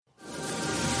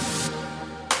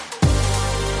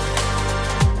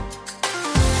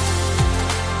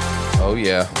Oh,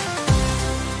 yeah.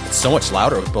 It's so much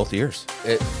louder with both ears.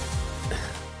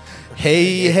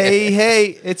 Hey,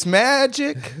 it's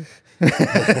magic.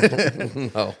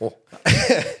 no.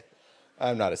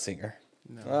 I'm not a singer.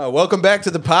 No. Welcome back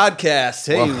to the podcast.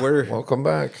 Hey, Welcome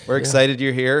back. We're excited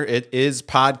you're here. It is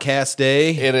podcast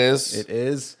day. It is. It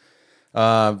is.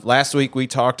 Last week we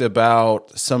talked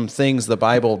about some things the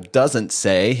Bible doesn't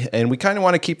say, and we kind of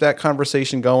want to keep that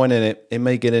conversation going, and it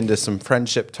may get into some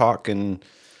friendship talk and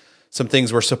some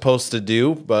things we're supposed to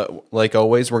do, but like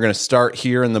always, we're going to start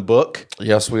here in the book.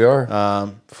 Yes, we are.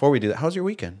 Before we do that, how's your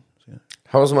weekend?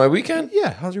 How was my weekend?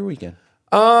 Yeah, how's your weekend?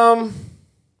 Get a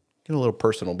little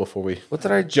personal before we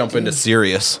jump into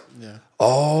serious. Yeah.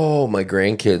 Oh, my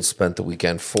grandkids spent the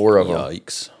weekend, 4 of them.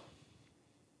 Yikes.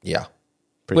 Yeah.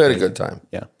 Pretty we had crazy. a good time.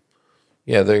 Yeah.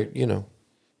 Yeah, they're,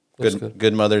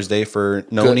 Good Mother's Day for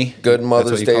Noni. Good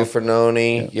Mother's Day for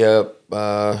Noni. Yeah.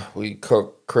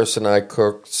 Yep. Chris and I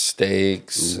cooked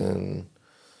steaks and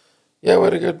we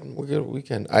had a good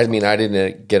weekend. I mean, I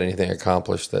didn't get anything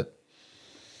accomplished that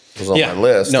was on my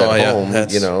list at home.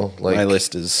 Like my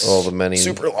list is all the many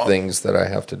super long things that I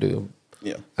have to do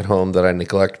Yeah. at home that I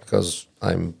neglect because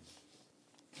I'm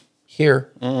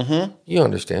here. Mm-hmm. You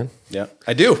understand. Yeah,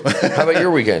 I do. How about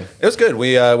your weekend? It was good.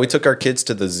 We took our kids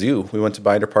to the zoo. We went to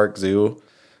Binder Park Zoo,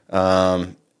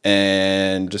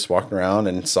 and just walked around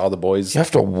and saw the boys. You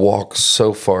have to walk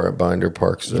so far at Binder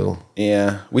Park Zoo.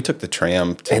 Yeah, we took the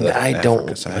tram to and the I Africa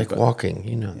don't side, like but walking.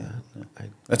 You know that.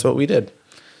 That's what we did.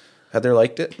 Heather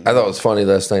liked it. I thought it was funny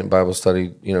last night in Bible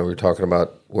study. We were talking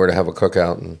about where to have a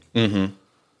cookout, and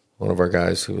one of our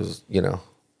guys who was,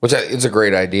 which it's a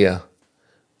great idea,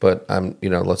 but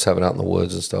let's have it out in the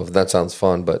woods and stuff. That sounds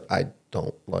fun, but I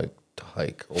don't like to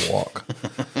hike or walk,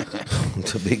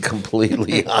 to be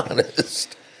completely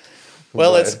honest.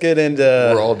 Well, let's get into.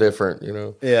 We're all different,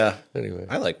 Yeah. Anyway,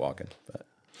 I like walking, but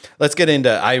let's get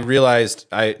into. I realized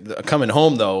coming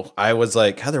home though, I was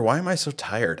like, Heather, why am I so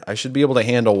tired? I should be able to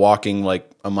handle walking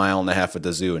like a mile and a half at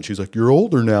the zoo. And she's like, you're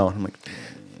older now. And I'm like,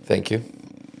 thank you,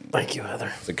 Heather.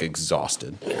 I was like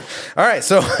exhausted. Yeah. All right,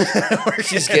 so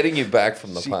she's getting you back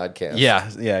from the podcast.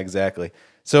 Yeah, exactly.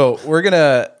 So we're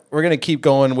gonna keep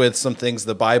going with some things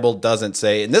the Bible doesn't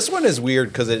say, and this one is weird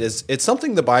because it's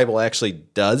something the Bible actually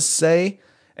does say.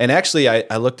 And actually,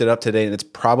 I looked it up today, and it's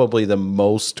probably the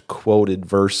most quoted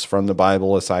verse from the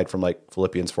Bible, aside from like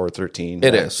Philippians 4:13.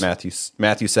 It is.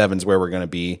 Matthew 7 is where we're going to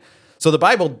be. So the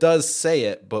Bible does say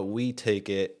it, but we take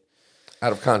it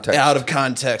out of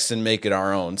context and make it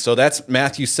our own. So that's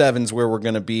Matthew 7 is where we're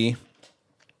going to be.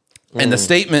 And the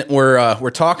statement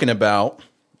we're talking about,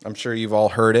 I'm sure you've all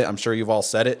heard it, I'm sure you've all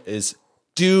said it, is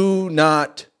do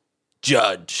not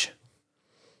judge.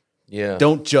 Yeah.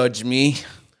 Don't judge me.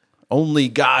 Only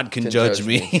God can judge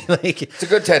me. It's a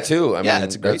good tattoo. I mean,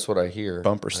 it's a great that's what I hear.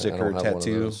 Bumper sticker,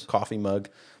 tattoo, coffee mug.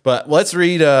 But let's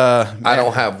read. I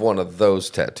don't have one of those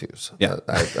tattoos. Yeah.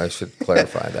 I should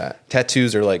clarify that.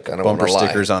 Tattoos are like bumper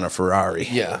stickers on a Ferrari.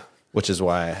 Yeah. Which is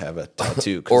why I have a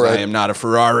tattoo, because I am not a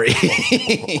Ferrari.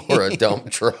 Or a dump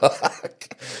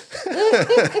truck.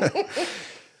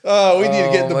 Oh, we need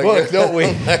to get in the book, don't we?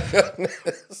 Oh, my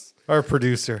goodness. Our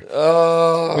producer.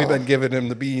 Oh. We've been giving him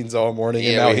the beans all morning,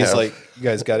 and now he's like, you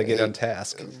guys got to get on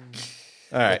task.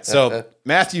 All right, so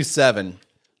Matthew 7.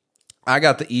 I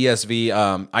got the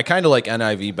ESV. I kind of like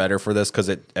NIV better for this because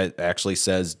it actually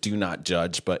says, do not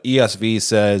judge. But ESV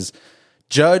says,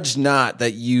 judge not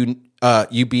that you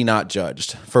be not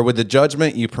judged. For with the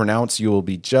judgment you pronounce, you will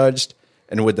be judged.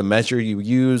 And with the measure you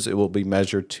use, it will be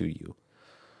measured to you.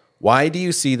 Why do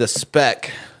you see the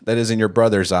speck that is in your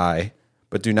brother's eye,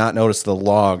 but do not notice the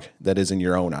log that is in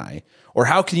your own eye? Or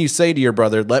how can you say to your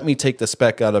brother, let me take the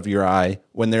speck out of your eye,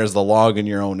 when there's the log in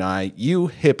your own eye? You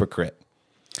hypocrite.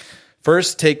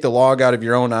 First take the log out of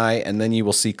your own eye, and then you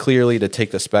will see clearly to take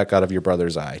the speck out of your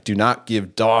brother's eye. Do not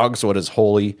give dogs what is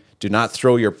holy. Do not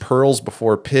throw your pearls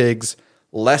before pigs,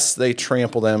 lest they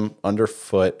trample them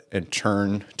underfoot and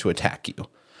turn to attack you.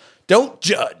 Don't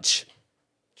judge.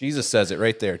 Jesus says it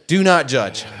right there. Do not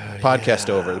judge.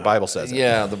 Podcast over. The Bible says it.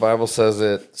 Yeah, the Bible says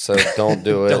it, so don't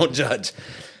do it. Don't judge.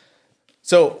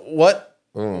 So what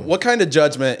kind of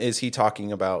judgment is he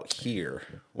talking about here?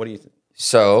 What do you think?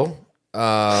 So,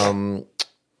 one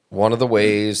of the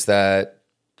ways that,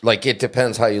 like, it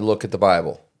depends how you look at the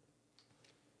Bible,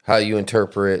 how you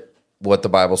interpret what the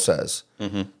Bible says.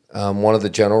 Mm-hmm. One of the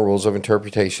general rules of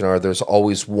interpretation are there's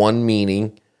always one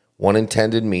meaning, one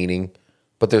intended meaning,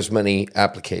 but there's many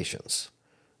applications.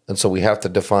 And so we have to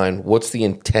define what's the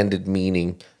intended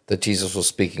meaning that Jesus was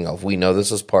speaking of. We know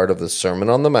this is part of the Sermon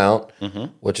on the Mount,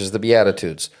 which is the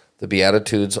Beatitudes. The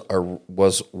Beatitudes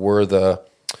were the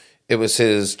It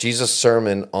was Jesus'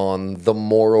 sermon on the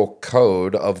moral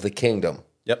code of the kingdom.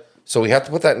 Yep. So we have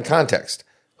to put that in context.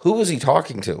 Who was he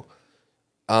talking to?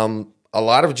 A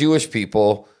lot of Jewish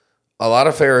people, a lot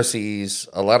of Pharisees,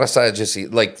 a lot of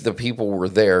Sadducees, like the people were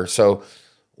there. So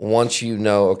once you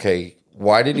know, okay,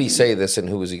 why did he say this and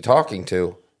who was he talking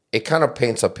to? It kind of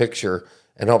paints a picture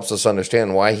and helps us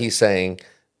understand why he's saying,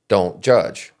 don't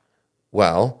judge.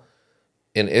 Well,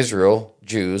 in Israel,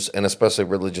 Jews, and especially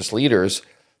religious leaders,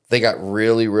 they got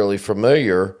really, really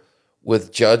familiar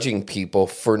with judging people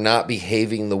for not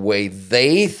behaving the way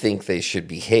they think they should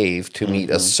behave to meet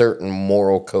a certain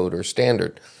moral code or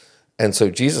standard. And so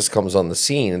Jesus comes on the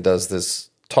scene and does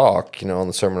this talk, on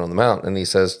the Sermon on the Mount, and he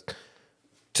says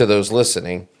to those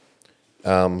listening,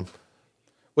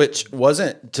 which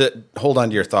wasn't, to hold on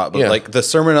to your thought, but like the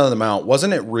Sermon on the Mount,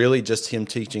 wasn't it really just him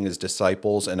teaching his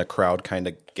disciples and a crowd kind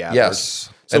of gathered? Yes.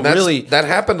 So and really, that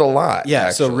happened a lot. Yeah.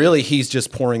 Actually. So really, he's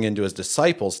just pouring into his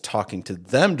disciples, talking to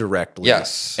them directly.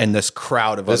 Yes. And this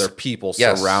crowd of other people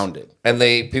surrounded. And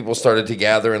people started to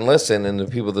gather and listen. And the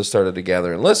people that started to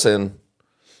gather and listen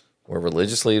were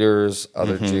religious leaders,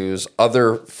 other Jews,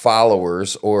 other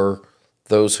followers, or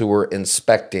those who were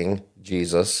inspecting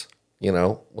Jesus.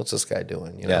 What's this guy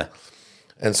doing? Yeah.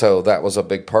 And so that was a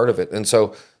big part of it. And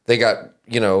so they got,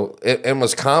 it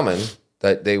was common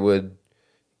that they would,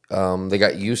 they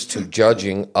got used to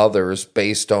judging others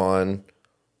based on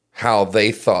how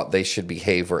they thought they should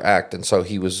behave or act. And so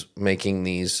he was making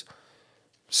these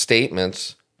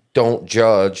statements, don't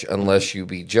judge unless you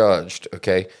be judged,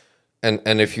 okay?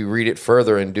 And if you read it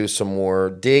further and do some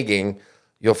more digging,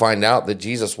 you'll find out that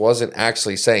Jesus wasn't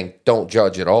actually saying don't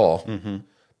judge at all,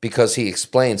 because he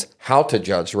explains how to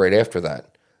judge right after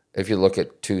that. If you look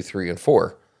at 2, 3, and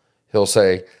 4, he'll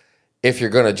say, if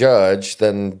you're going to judge,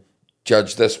 then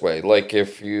judge this way. Like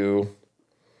if you,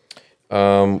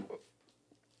 verse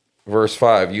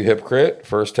 5, you hypocrite,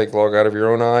 first take the log out of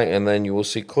your own eye, and then you will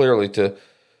see clearly to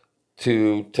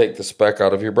take the speck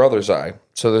out of your brother's eye.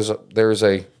 So there's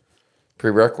a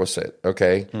prerequisite,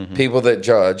 okay? People that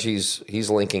judge, he's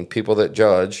linking people that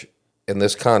judge in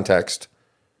this context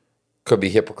could be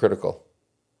hypocritical.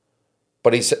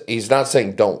 But he's not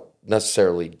saying don't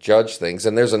necessarily judge things.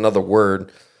 And there's another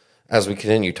word as we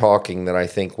continue talking that I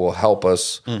think will help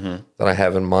us, that I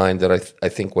have in mind that I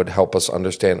think would help us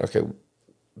understand, okay,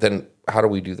 then how do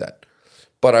we do that?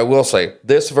 But I will say,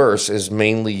 this verse is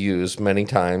mainly used many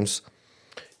times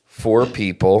for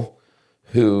people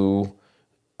who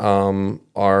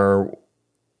are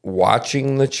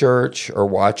watching the church or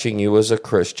watching you as a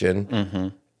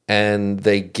Christian, and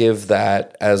they give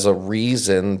that as a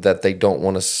reason that they don't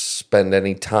want to spend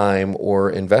any time or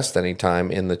invest any time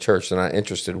in the church. They're not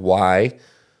interested. Why?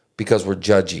 Because we're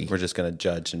judgy. We're just going to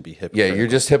judge and be hypocritical. Yeah, you're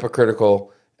just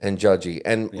hypocritical and judgy.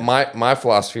 And my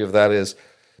philosophy of that is,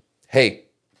 hey,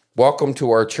 welcome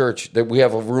to our church. That we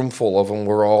have a room full of them.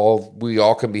 We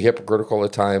all can be hypocritical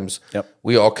at times. Yep.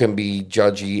 We all can be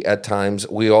judgy at times.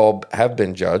 We all have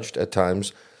been judged at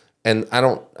times. And I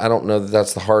don't know that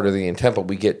that's the heart of the intent, but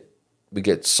we get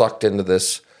sucked into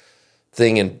this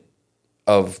thing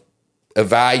of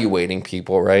evaluating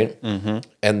people, right?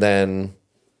 And then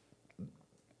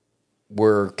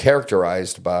we're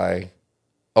characterized by,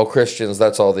 Christians,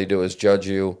 that's all they do is judge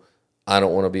you. I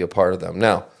don't want to be a part of them.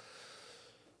 Now,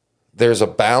 there's a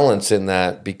balance in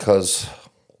that, because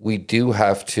we do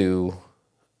have to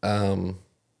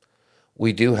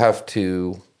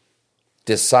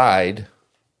decide,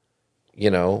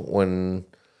 when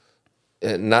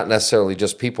not necessarily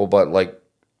just people, but like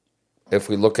if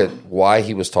we look at why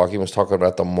he was talking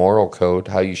about the moral code,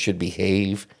 how you should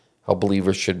behave, how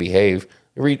believers should behave.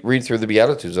 Read through the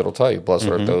Beatitudes; it'll tell you, "Blessed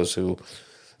are those who."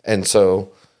 And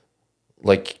so,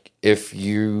 like, if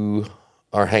you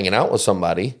are hanging out with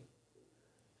somebody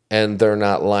and they're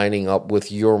not lining up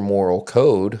with your moral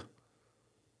code,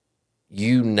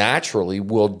 you naturally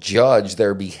will judge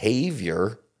their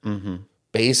behavior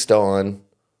based on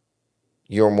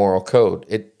your moral code.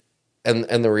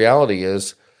 And the reality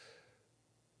is,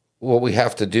 what we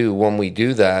have to do when we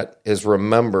do that is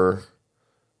remember,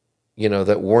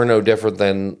 that we're no different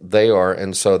than they are.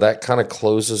 And so that kind of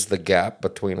closes the gap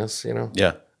between us,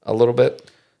 Yeah. a little bit.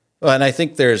 Well, and I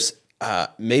think there's,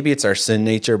 maybe it's our sin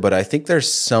nature, but I think there's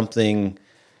something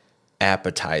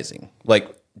appetizing,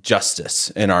 like justice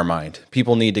in our mind.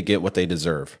 People need to get what they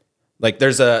deserve. Like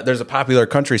there's a popular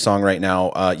country song right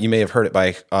now. You may have heard it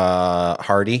by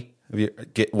Hardy. Have you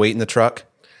Wait in the Truck?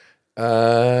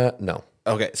 No.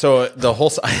 Okay, so the whole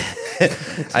song,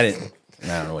 I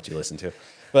don't know what you listen to,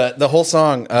 but the whole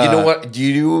song. You know what? Do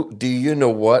you know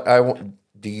what I want?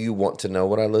 Do you want to know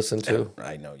what I listen to?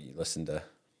 I know you listen to.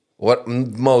 What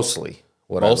mostly?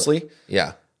 Mostly?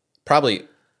 Yeah. Probably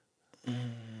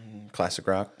classic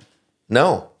rock.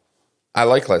 No. I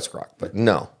like classic rock, but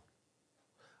no.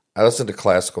 I listen to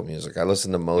classical music. I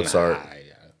listen to Mozart.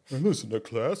 I listen to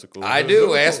classical. I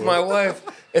do. Ask my wife.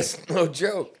 It's no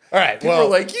joke. All right. People are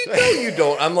like, you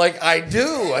don't. I'm like, I do.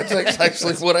 That's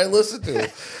actually what I listen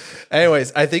to.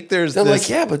 Anyways, I think there's They're like,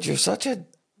 yeah, but you're such a,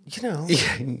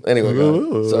 Anyway,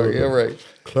 go ahead. Sorry. Yeah, right.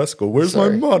 Classical. Where's my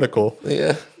monocle?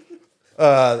 Yeah.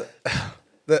 But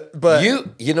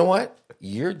you know what?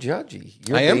 You're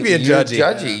judgy. I am being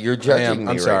judgy. You're judging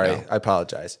me. I'm sorry. Right now. I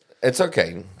apologize. It's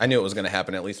okay. I knew it was going to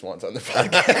happen at least once on the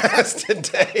podcast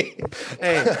today.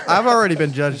 Hey, I've already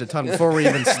been judged a ton before we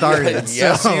even started.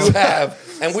 Yes, you have.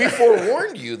 And we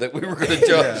forewarned you that we were going to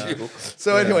judge you.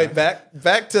 So anyway,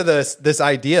 back to this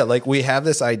idea. Like, we have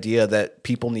this idea that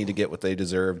people need to get what they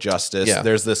deserve, justice. Yeah.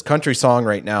 There's this country song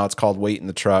right now. It's called Wait in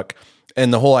the Truck.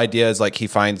 And the whole idea is like he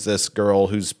finds this girl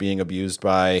who's being abused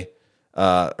by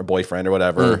her boyfriend or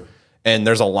whatever. And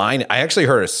there's a line. I actually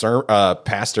heard a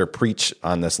pastor preach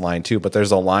on this line too, but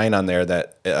there's a line on there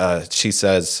that she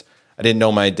says, I didn't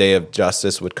know my day of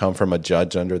justice would come from a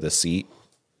judge under the seat.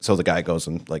 So the guy goes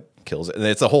and like kills it. And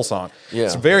it's a whole song. Yeah.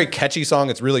 It's a very catchy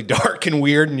song. It's really dark and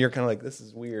weird. And you're kind of like, this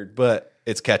is weird, but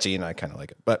it's catchy and I kind of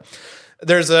like it. But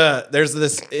there's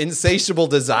this insatiable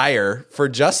desire for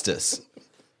justice.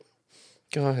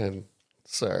 Go ahead.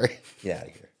 Sorry. Yeah.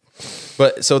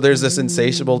 But so there's this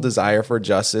insatiable desire for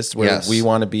justice where Yes. we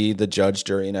want to be the judge,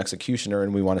 jury, and executioner,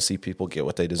 and we want to see people get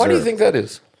what they deserve. Why do you think that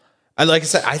is? Like I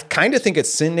said, I kind of think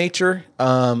it's sin nature,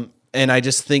 and I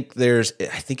just think I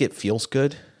think it feels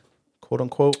good, quote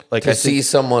unquote. Like To see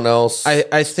someone else.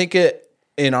 I think it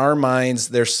in our minds,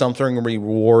 there's something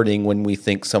rewarding when we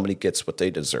think somebody gets what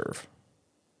they deserve.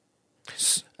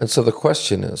 And so the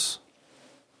question is,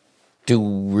 do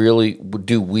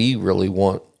we really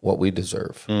want what we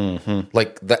deserve? Mm-hmm.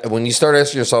 Like that, when you start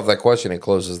asking yourself that question, it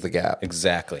closes the gap.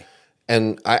 Exactly.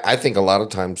 And I think a lot of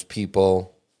times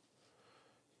people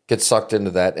get sucked into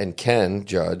that and can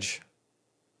judge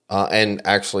and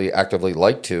actually actively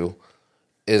like to,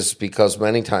 is because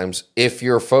many times if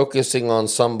you're focusing on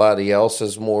somebody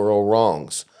else's moral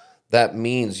wrongs, that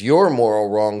means your moral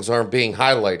wrongs aren't being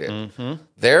highlighted. Mm-hmm.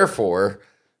 Therefore,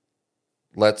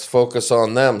 let's focus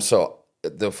on them. So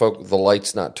the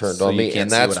light's not turned on me. And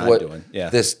that's what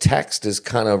this text is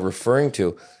kind of referring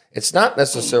to. It's not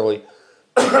necessarily,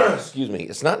 excuse me,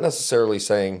 it's not necessarily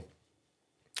saying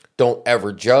don't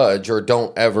ever judge or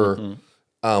don't ever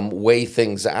weigh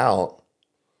things out.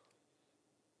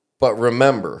 But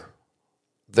remember,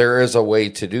 there is a way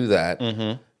to do that,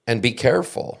 and be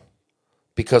careful,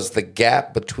 because the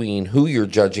gap between who you're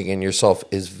judging and yourself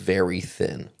is very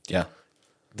thin. Yeah.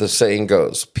 The saying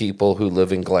goes, people who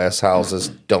live in glass houses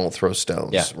don't throw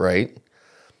stones, right?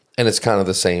 And it's kind of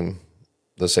the same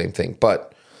thing.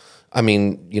 But I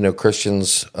mean,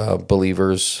 Christians,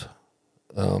 believers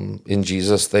in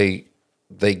Jesus, they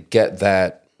get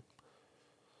that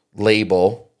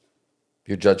label.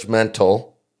 You're judgmental.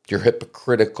 You're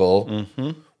hypocritical.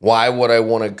 Mm-hmm. Why would I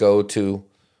want to go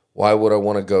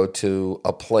to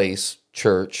a place,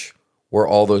 church, where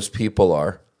all those people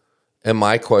are? And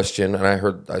my question, and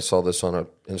I saw this on an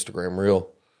Instagram reel,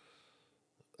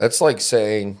 that's like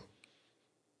saying,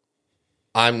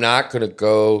 I'm not going to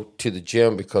go to the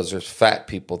gym because there's fat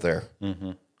people there.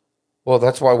 Mm-hmm. Well,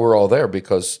 that's why we're all there,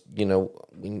 because,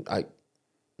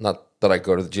 not that I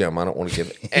go to the gym. I don't want to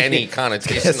give any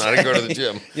connotation that I go to the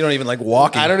gym. You don't even like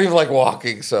walking. I don't even like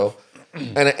walking, so...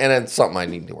 And it's something I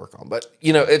need to work on. But,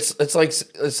 it's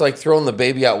like throwing the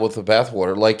baby out with the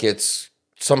bathwater, like it's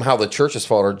somehow the church's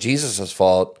fault or Jesus'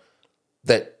 fault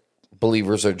that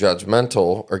believers are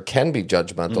judgmental or can be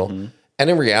judgmental. Mm-hmm. And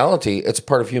in reality, it's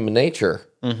part of human nature.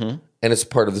 Mm-hmm. And it's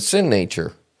part of the sin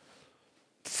nature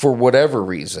for whatever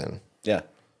reason. Yeah.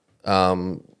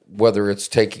 Whether it's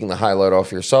taking the highlight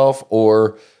off yourself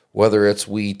or whether it's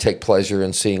we take pleasure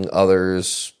in seeing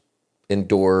others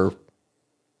endure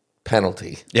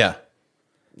penalty. Yeah.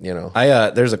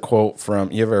 There's a quote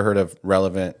from, you ever heard of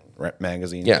Relevant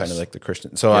magazine? Yes. Kind of like the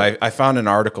Christian. So yeah. I found an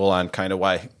article on kind of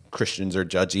why Christians are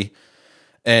judgy.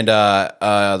 And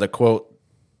the quote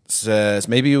says,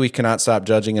 maybe we cannot stop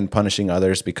judging and punishing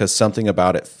others because something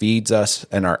about it feeds us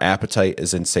and our appetite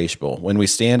is insatiable. When we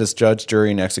stand as judge,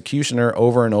 jury, and executioner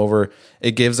over and over,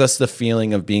 it gives us the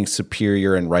feeling of being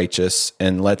superior and righteous.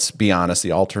 And let's be honest,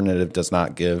 the alternative does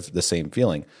not give the same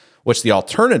feeling, which the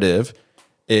alternative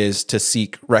is to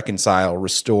seek, reconcile,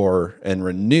 restore, and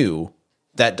renew.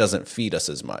 That doesn't feed us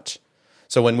as much.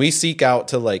 So when we seek out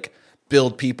to like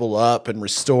build people up and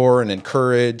restore and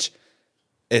encourage,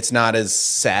 it's not as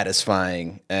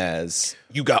satisfying as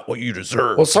you got what you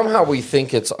deserve. Well, somehow we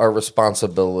think it's our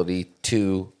responsibility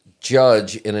to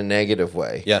judge in a negative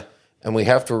way. Yeah. And we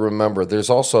have to remember there's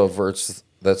also a verse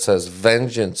that says,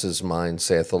 "Vengeance is mine,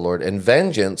 saith the Lord." And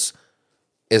vengeance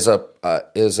is a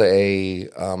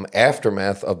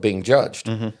aftermath of being judged.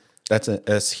 Mm-hmm.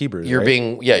 That's Hebrews. You're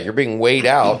right? you're being weighed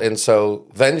out, and so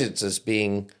vengeance is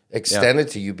being extended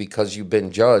to you because you've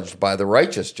been judged by the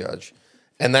righteous judge,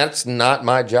 and that's not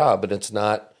my job, and it's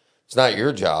not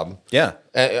your job. Yeah,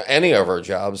 any of our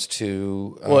jobs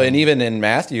to. Well, and even in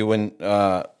Matthew, when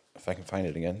if I can find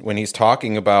it again, when he's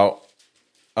talking about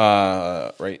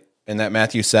right in that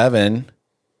Matthew 7,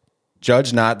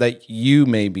 judge not that you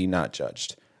may be not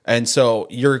judged, and so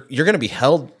you're going to be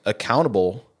held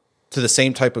accountable to the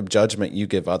same type of judgment you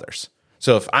give others.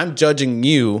 So if I'm judging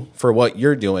you for what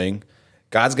you're doing,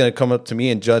 God's going to come up to me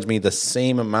and judge me the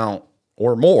same amount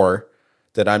or more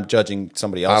that I'm judging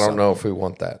somebody else. I don't know if we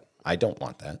want that. I don't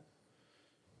want that.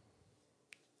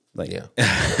 Like, Yeah.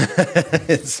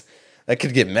 That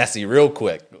could get messy real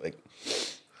quick. Like,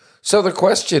 So the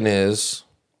question is,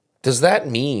 does that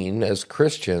mean as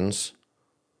Christians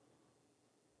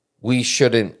we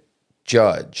shouldn't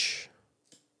judge?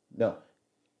 no.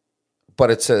 But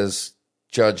it says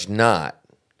judge not.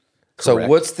 So Correct.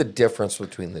 what's the difference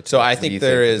between the two? So I What do think you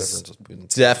there the is difference between the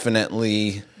two?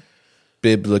 definitely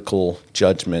biblical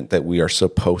judgment that we are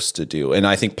supposed to do. And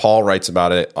I think Paul writes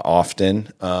about it often,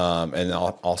 and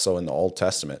also in the Old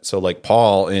Testament. So like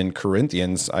Paul in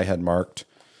Corinthians, I had marked.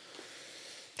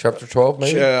 Chapter 12,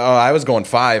 maybe? I was going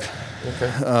 5. Okay.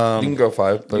 You can go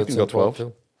 5, but you it's can go in 12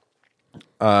 12.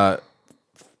 too.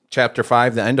 Chapter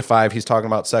 5, the end of 5, he's talking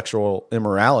about sexual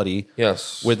immorality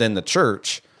Yes. within the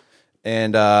church.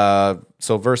 And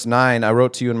so verse 9, I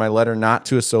wrote to you in my letter not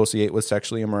to associate with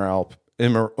sexually immoral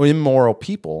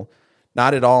people,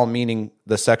 not at all meaning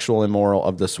the sexual immoral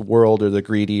of this world or the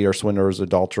greedy or swindlers,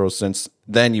 adulterers, since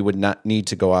then you would not need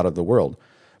to go out of the world.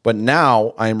 But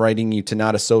now I am writing you to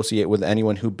not associate with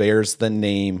anyone who bears the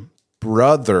name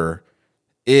brother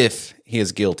if he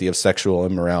is guilty of sexual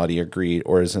immorality or greed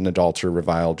or is an adulterer,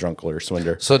 reviled, drunkard, or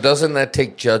swindler. So doesn't that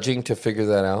take judging to figure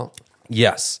that out?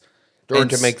 Yes. Or And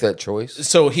to make that choice?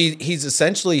 So he's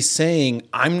essentially saying,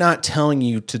 I'm not telling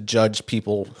you to judge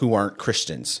people who aren't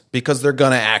Christians because they're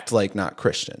going to act like not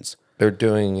Christians. They're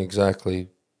doing exactly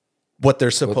What they're what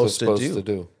they're supposed, supposed to to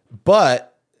do.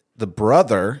 But the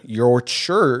brother, your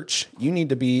church, you need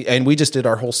to be, and we just did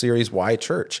our whole series, Why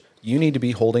Church? You need to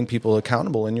be holding people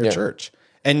accountable in your Yeah. church.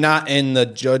 And not in the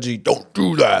judgy, don't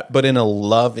do that, but in a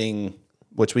loving,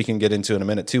 which we can get into in a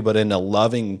minute too, but in a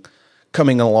loving,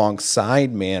 coming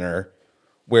alongside manner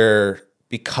where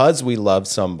because we love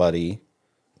somebody,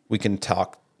 we can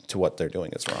talk to what they're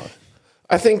doing is wrong.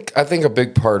 I think a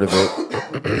big part of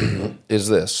it is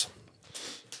this.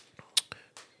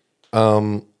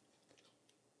 The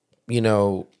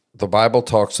Bible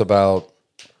talks about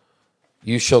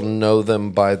you shall know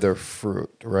them by their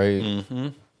fruit, right? Mm-hmm.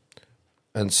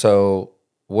 And so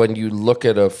when you look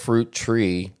at a fruit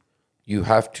tree, you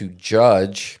have to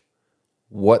judge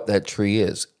what that tree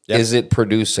is. Yep. Is it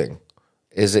producing?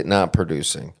 Is it not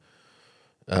producing?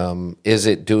 Is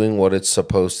it doing what it's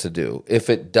supposed to do? If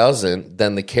it doesn't,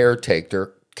 then the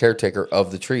caretaker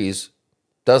of the trees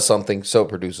does something so it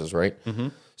produces, right? Mm-hmm.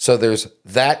 So there's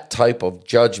that type of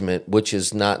judgment, which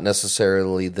is not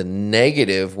necessarily the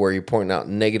negative, where you're pointing out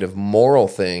negative moral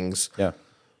things, Yeah.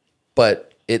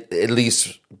 but it at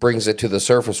least brings it to the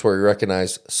surface where you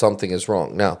recognize something is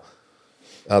wrong. Now,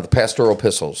 the pastoral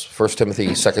epistles, 1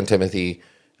 Timothy, 2 Timothy,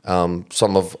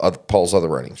 some of Paul's other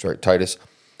writings, right? Titus.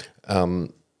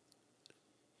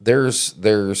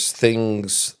 There's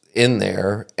things in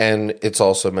there, and it's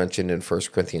also mentioned in 1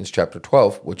 Corinthians chapter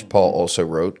 12, which Paul also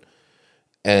wrote.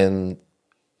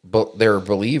 But there are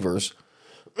believers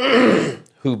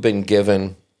who've been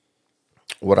given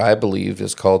what I believe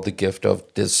is called the gift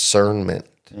of discernment.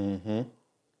 Mm-hmm.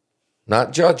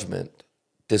 Not judgment,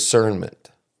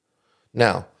 discernment.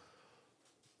 Now,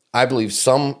 I believe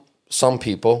some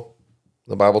people,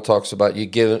 the Bible talks about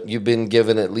you've been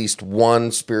given at least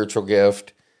one spiritual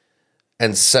gift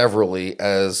and severally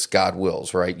as God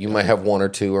wills, right? You might have one or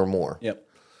two or more. Yep.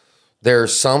 There are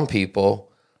some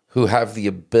people who have the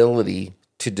ability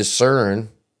to discern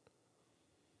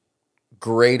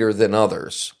greater than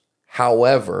others.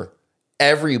 However,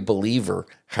 every believer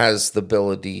has the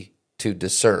ability to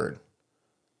discern.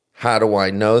 How do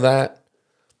I know that?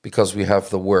 Because we have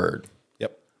the Word.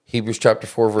 Yep. Hebrews chapter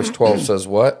 4, verse 12 says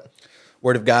what?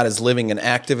 Word of God is living and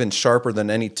active and sharper than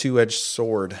any two-edged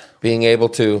sword, Being able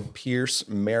to pierce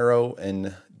marrow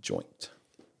and joint.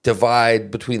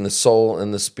 divide between the soul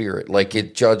and the spirit. Like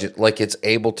it judge it, like it's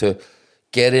able to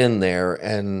get in there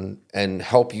and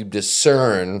help you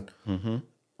discern,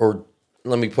 or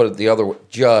let me put it the other way,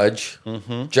 judge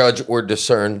or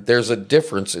discern. There's a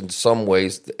difference in some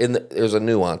ways. There's a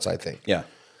nuance, I think. Yeah.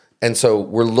 And so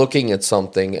we're looking at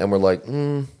something and we're like,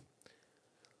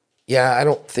 yeah, I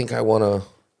don't think I want to.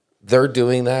 They're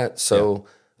doing that, so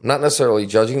I'm not necessarily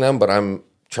judging them, but I'm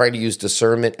trying to use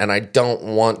discernment, and I don't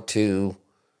want to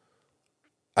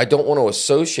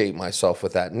associate myself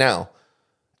with that. Now,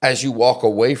 as you walk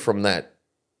away from that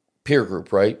peer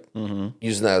group, right?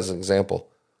 Using that as an example,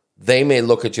 they may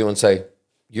look at you and say,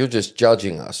 "You're just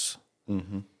judging us."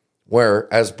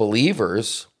 Where as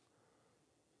believers,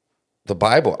 the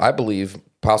Bible, I believe,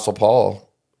 Apostle Paul,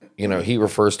 he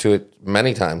refers to it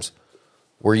many times.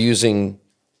 We're using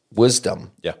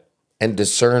wisdom and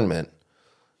discernment.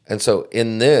 And so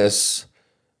in this,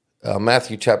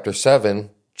 Matthew chapter 7,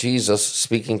 Jesus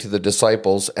speaking to the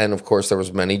disciples, and of course there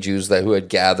was many Jews who had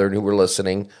gathered, who were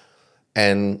listening,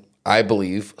 and I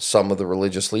believe some of the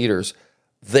religious leaders,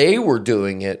 they were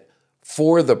doing it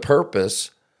for the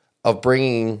purpose of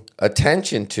bringing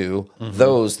attention to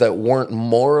those that weren't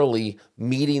morally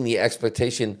meeting the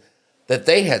expectation that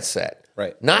they had set.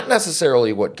 Right. Not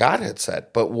necessarily what God had said,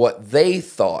 but what they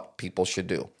thought people should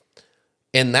do.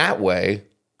 In that way,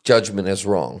 judgment is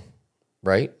wrong,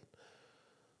 right?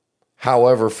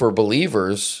 However, for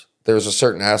believers, there's a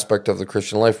certain aspect of the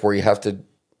Christian life where you have to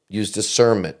use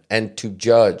discernment and to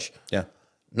judge. Yeah.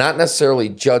 Not necessarily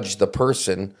judge the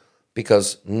person,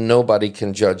 because nobody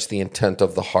can judge the intent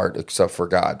of the heart except for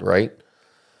God, right?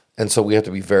 And so we have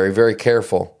to be very, very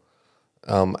careful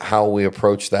how we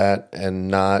approach that, and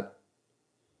not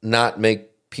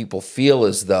make people feel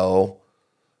as though,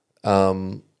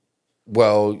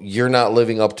 well, you're not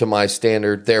living up to my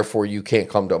standard, therefore you can't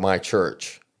come to my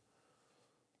church.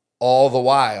 All the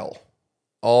while,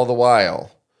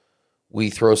 we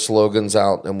throw slogans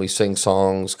out and we sing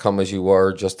songs, "Come as you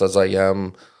are, just as I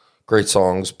am." Great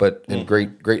songs, but and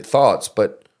great thoughts.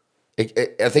 But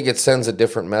I think it sends a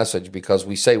different message, because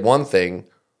we say one thing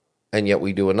and yet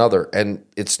we do another. And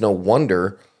it's no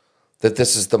wonder that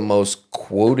this is the most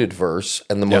quoted verse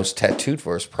and the most tattooed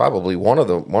verse, probably one of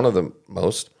the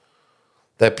most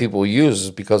that people use,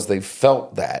 is because they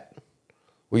felt that.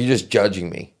 Well, you're just judging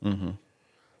me.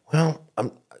 Well,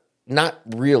 I'm not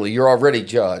really. You're already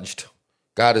judged.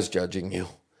 God is judging you.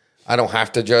 I don't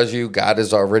have to judge you. God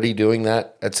is already doing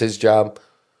that. That's his job.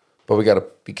 But we got to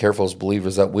be careful as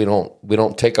believers that we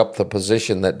don't take up the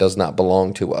position that does not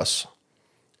belong to us.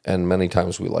 And many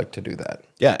times we like to do that.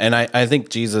 Yeah, and I think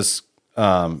Jesus,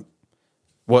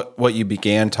 what you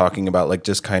began talking about, like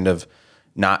just kind of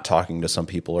not talking to some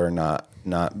people or not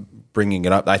bringing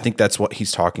it up, I think that's what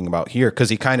he's talking about here, because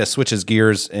he kind of switches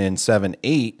gears in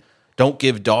 7:8. Don't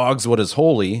give dogs what is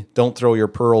holy. Don't throw your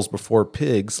pearls before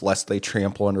pigs, lest they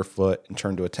trample underfoot and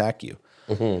turn to attack you.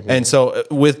 And so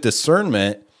with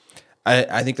discernment,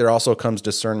 I think there also comes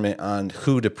discernment on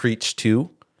who to preach to.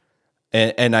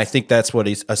 And I think that's what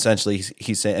he's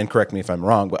saying, and correct me if I'm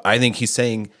wrong, but I think he's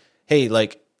saying, hey,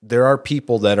 like, there are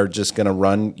people that are just going to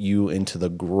run you into the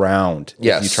ground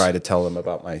if you try to tell them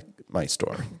about my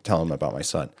story, tell them about my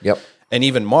son. Yep. And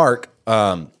even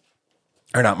John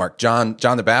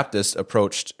the Baptist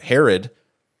approached Herod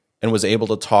and was able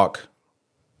to talk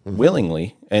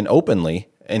willingly and openly,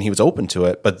 and he was open to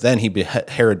it, but then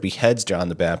Herod beheads John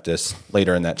the Baptist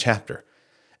later in that chapter.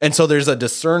 And so there's a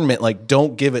discernment, like,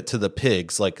 don't give it to the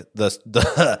pigs, like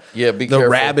the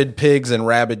rabid pigs and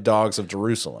rabid dogs of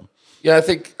Jerusalem. Yeah, I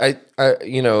think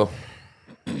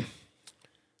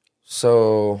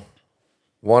so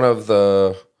one of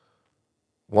the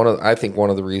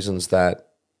reasons that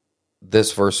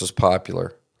this verse is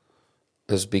popular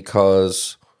is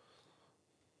because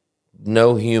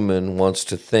no human wants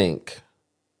to think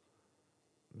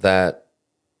that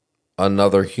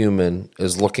another human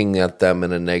is looking at them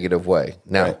in a negative way.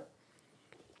 Now, right.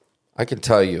 I can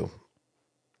tell you,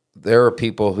 there are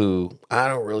people who, I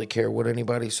don't really care what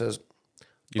anybody says,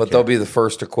 they'll be the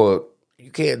first to quote,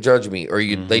 "You can't judge me," or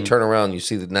they turn around, you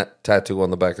see the tattoo on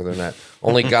the back of their neck.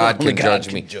 Only God can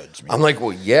judge me. I'm like,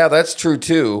 well, yeah, that's true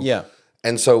too. Yeah.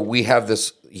 And so we have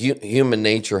this, human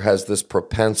nature has this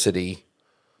propensity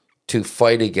to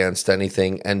fight against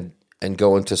anything and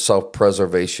go into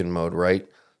self-preservation mode, right?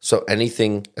 So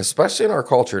anything, especially in our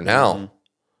culture now,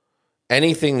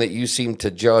 anything that you seem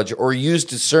to judge or use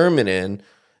discernment in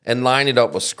and line it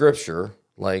up with Scripture,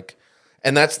 like,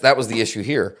 and that was the issue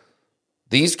here.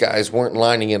 These guys weren't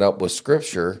lining it up with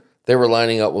Scripture. They were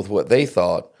lining up with what they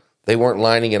thought. They weren't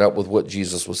lining it up with what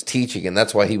Jesus was teaching, and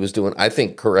that's why he was doing, I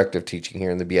think, corrective teaching here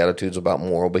in the Beatitudes about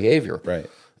moral behavior, Right.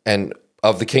 and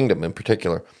of the kingdom in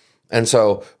particular. And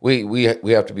so we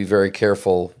have to be very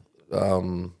careful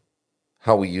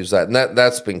how we use that, and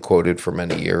that's been quoted for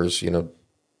many years. You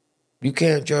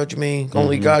can't judge me;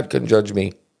 only God can judge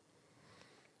me.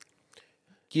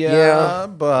 Yes,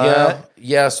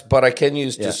 but I can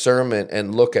use discernment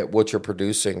and look at what you're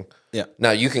producing. Yeah.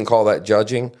 Now you can call that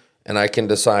judging. And I can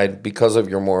decide because of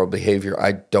your moral behavior,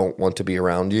 I don't want to be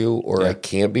around you, or I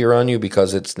can't be around you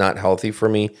because it's not healthy for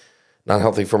me, not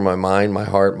healthy for my mind, my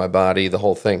heart, my body, the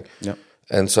whole thing. Yep.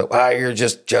 And so, you're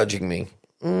just judging me.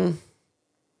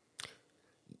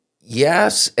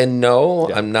 Yes and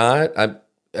no, I'm not. I'm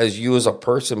as you as a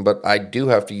person, but I do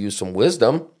have to use some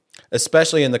wisdom.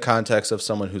 Especially in the context of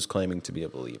someone who's claiming to be a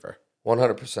believer.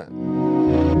 100%.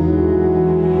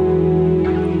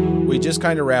 We just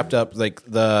kind of wrapped up like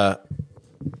the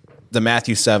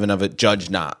Matthew 7 of it, judge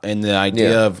not. And the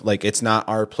idea of like, it's not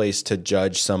our place to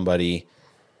judge somebody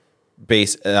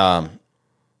based, what's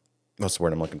the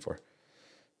word I'm looking for?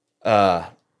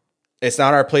 It's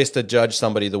not our place to judge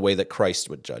somebody the way that Christ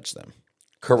would judge them.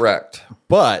 Correct.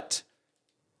 But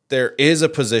there is a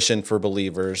position for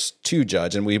believers to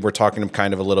judge. And we were talking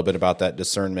kind of a little bit about that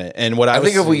discernment. And what I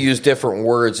think if we use different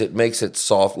words, it makes it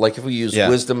soft. Like if we use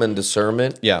wisdom and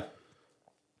discernment. Yeah.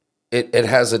 It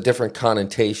has a different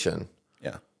connotation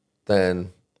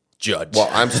than judge. Well,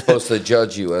 I'm supposed to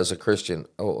judge you as a Christian.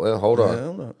 Oh, well, hold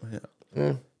on.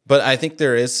 But I think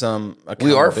there is some accountability.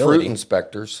 We are fruit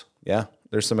inspectors. Yeah,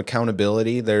 there's some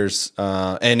accountability. There's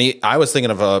I was thinking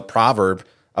of a proverb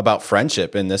about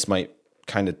friendship, and this might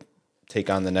kind of take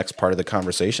on the next part of the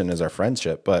conversation as our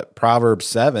friendship. But Proverbs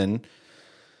 7.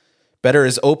 Better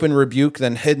is open rebuke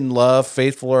than hidden love.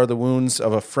 Faithful are the wounds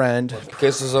of a friend.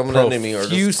 Kisses of an enemy.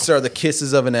 Profuse are the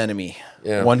kisses of an enemy.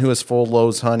 Yeah. One who is full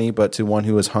loathes honey, but to one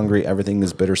who is hungry, everything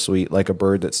is bittersweet. Like a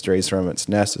bird that strays from its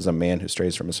nest is a man who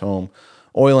strays from his home.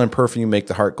 Oil and perfume make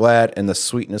the heart glad, and the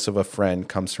sweetness of a friend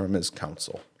comes from his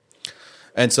counsel.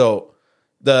 And so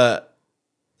the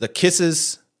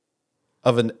kisses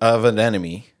of an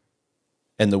enemy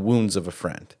and the wounds of a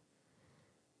friend.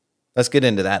 Let's get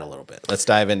into that a little bit. Let's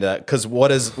dive into that. Because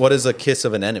what is a kiss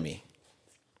of an enemy?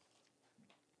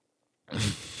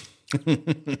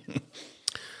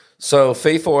 So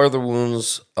faithful are the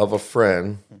wounds of a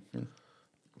friend,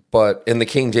 but in the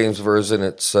King James Version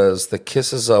it says the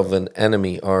kisses of an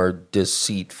enemy are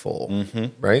deceitful,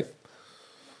 right?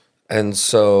 And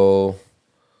so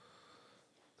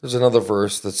there's another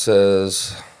verse that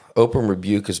says open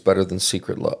rebuke is better than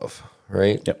secret love,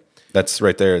 right? Yep. That's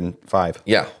right there in 5.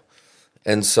 Yeah.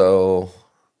 And so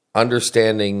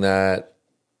understanding that,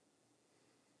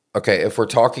 okay, if we're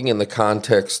talking in the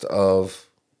context of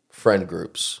friend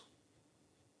groups,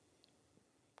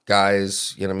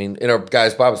 guys, in our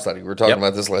guys' Bible study, we were talking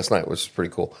about this last night, which is pretty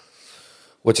cool,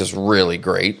 which is really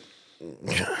great.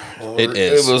 It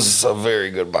is. It was a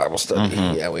very good Bible study.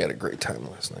 Yeah, we had a great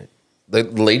time last night. The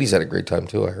ladies had a great time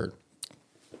too, I heard.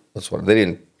 That's what they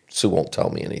didn't. Sue won't tell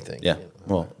me anything. Yeah,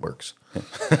 well, it works.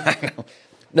 I know.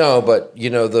 No, but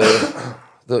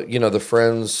the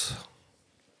friends.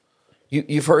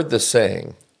 You've heard this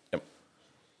saying. Yep.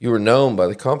 You are known by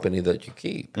the company that you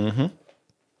keep. Mm-hmm.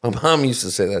 My mom used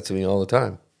to say that to me all the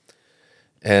time.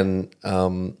 And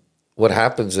what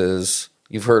happens is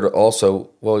you've heard also,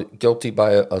 well, guilty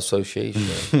by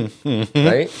association,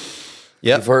 right?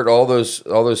 Yeah, you've heard all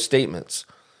those statements,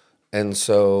 and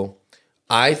so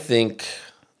I think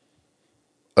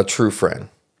a true friend.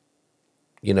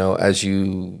 As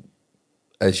you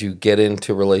get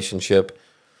into relationship,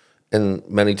 and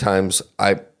many times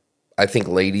I think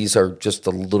ladies are just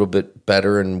a little bit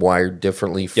better and wired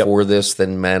differently for this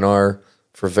than men are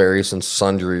for various and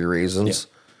sundry reasons.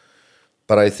 Yep.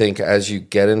 But I think as you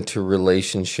get into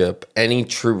relationship, any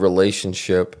true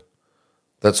relationship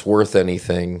that's worth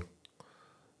anything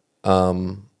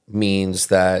means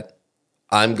that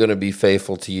I'm going to be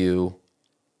faithful to you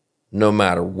no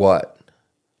matter what.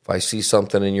 If I see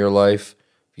something in your life,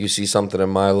 if you see something in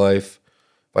my life,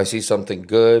 if I see something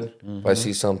good, if I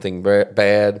see something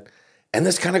bad, and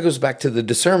this kind of goes back to the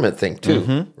discernment thing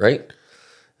too, right?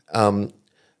 And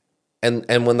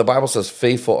when the Bible says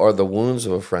faithful are the wounds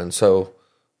of a friend, so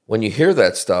when you hear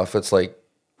that stuff, it's like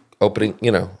opening,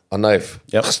 a knife.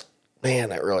 Yep. Man,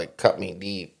 that really cut me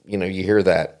deep. You hear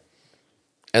that,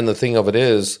 and the thing of it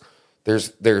is,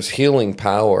 there's healing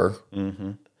power.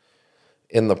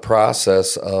 In the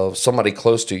process of somebody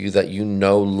close to you that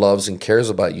loves and cares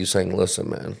about you saying, listen,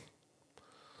 man,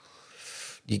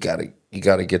 you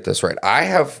gotta get this right. I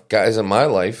have guys in my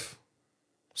life,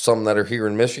 some that are here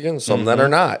in Michigan, some that are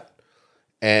not.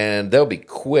 and they'll be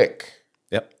quick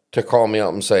Yep. to call me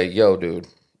up and say, "Yo, dude,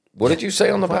 what did you say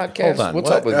on the podcast? Hold on.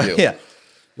 What's up with you? Yeah.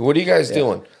 What are you guys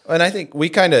doing?" And I think we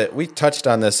touched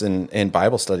on this in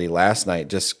Bible study last night,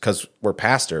 just because we're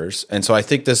pastors, and so I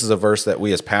think this is a verse that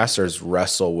we as pastors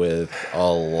wrestle with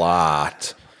a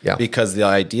lot. Yeah. Because the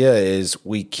idea is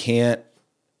we can't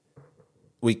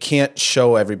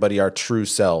show everybody our true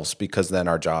selves, because then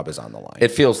our job is on the line.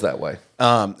 It feels that way.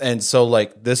 And so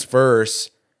like this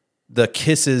verse, the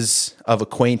kisses of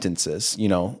acquaintances,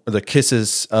 the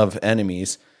kisses of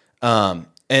enemies. And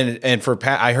for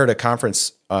I heard a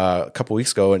conference a couple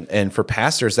weeks ago, and for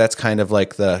pastors, that's kind of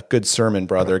like the good sermon,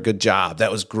 brother, good job,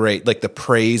 that was great, like the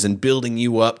praise and building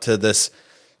you up to this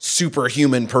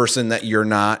superhuman person that you're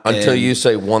not, Until you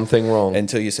say one thing wrong.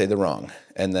 until you say the wrong,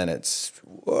 and then it's,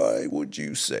 why would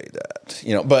you say that?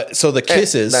 But so the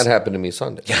kisses, That happened to me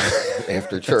Sunday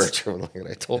after church. Like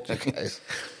I told you guys.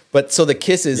 but so the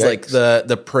kisses, Yikes. like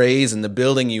the praise and the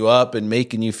building you up and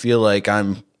making you feel like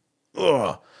I'm,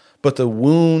 ugh. But the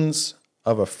wounds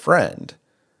of a friend,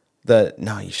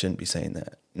 no, you shouldn't be saying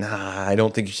that. Nah, I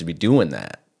don't think you should be doing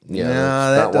that. Yeah,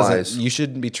 nah, that's not wise. You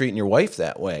shouldn't be treating your wife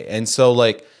that way. And so,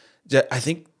 like, I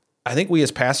think we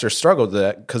as pastors struggle with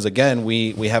that, because again,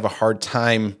 we have a hard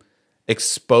time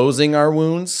exposing our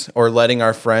wounds or letting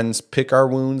our friends pick our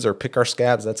wounds or pick our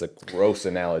scabs. That's a gross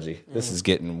analogy. This is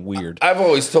getting weird. I've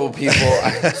always told people.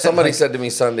 Somebody said to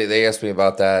me Sunday. They asked me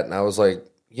about that, and I was like,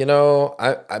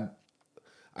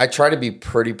 I try to be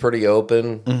pretty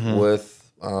open with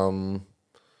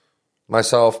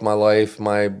myself, my life,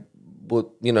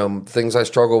 things I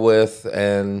struggle with,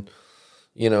 and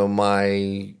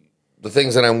the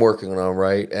things that I'm working on,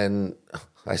 right? And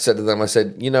I said to them, I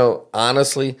said,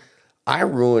 honestly, I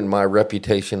ruined my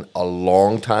reputation a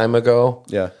long time ago.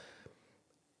 Yeah.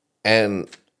 And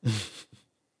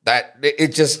that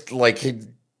it just like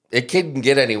it couldn't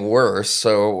get any worse.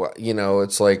 So,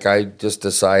 it's like I just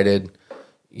decided,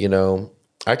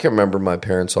 I can remember my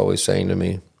parents always saying to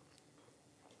me,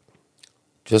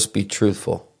 just be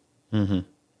truthful. Mm-hmm.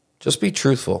 Just be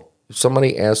truthful. If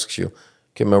somebody asks you,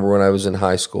 I can remember when I was in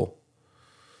high school,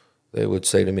 they would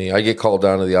say to me, I get called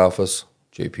down to the office,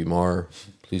 JP Maher,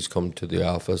 please come to the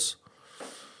office.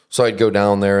 So I'd go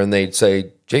down there and they'd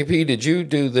say, JP, did you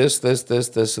do this, this,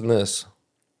 and this?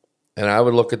 And I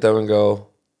would look at them and go,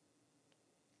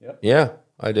 Yep. Yeah,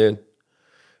 I did.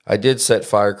 I did set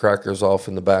firecrackers off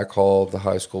in the back hall of the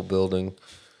high school building.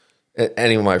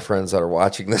 Any of my friends that are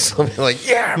watching this will be like,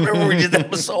 yeah, I remember we did that.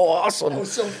 It was so awesome. That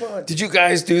was so fun. Did you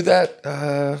guys do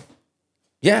that?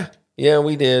 Yeah,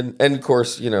 we did. And of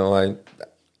course,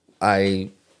 I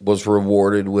was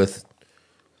rewarded with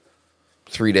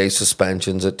 3-day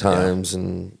suspensions at times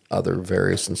and other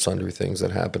various and sundry things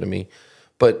that happened to me.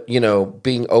 But,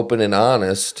 being open and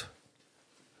honest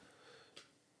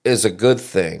is a good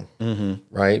thing,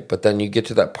 right? But then you get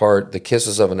to that part, the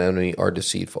kisses of an enemy are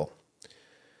deceitful.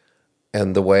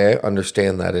 And the way I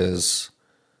understand that is,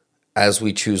 as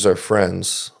we choose our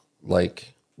friends,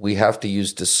 like, we have to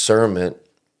use discernment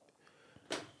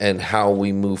and how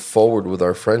we move forward with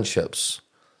our friendships.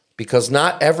 Because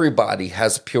not everybody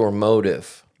has pure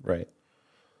motive. Right.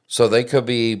 So they could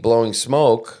be blowing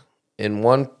smoke in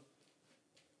one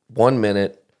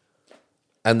minute,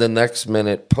 and the next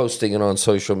minute posting it on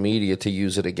social media to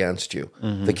use it against you.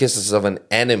 Mm-hmm. The kisses of an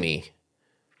enemy.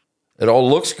 It all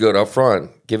looks good up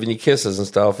front, giving you kisses and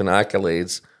stuff and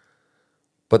accolades,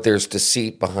 but there's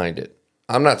deceit behind it.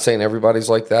 I'm not saying everybody's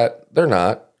like that. They're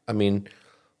not. I mean,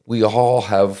 we all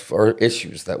have our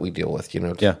issues that we deal with,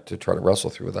 to try to wrestle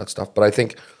through with that stuff. But I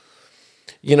think,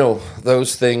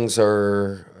 those things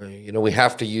are, we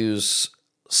have to use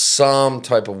some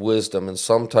type of wisdom and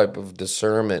some type of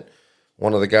discernment.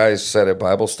 One of the guys said at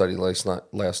Bible study last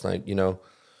night,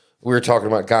 we were talking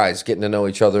about guys getting to know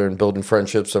each other and building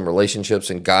friendships and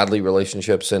relationships and godly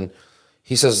relationships. And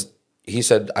he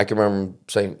said, I can remember him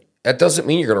saying, that doesn't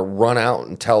mean you're going to run out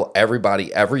and tell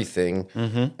everybody everything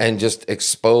and just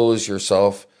expose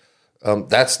yourself.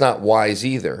 That's not wise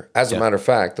either. As a matter of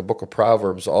fact, the book of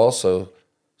Proverbs also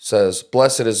says,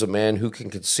 blessed is a man who can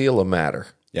conceal a matter.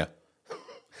 Yeah.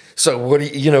 So what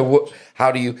do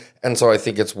how do you, and so I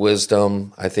think it's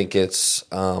wisdom. I think it's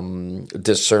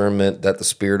discernment that the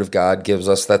Spirit of God gives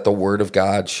us, that the Word of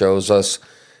God shows us.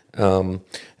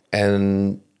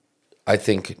 And I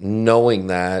think knowing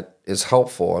that is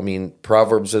helpful. I mean,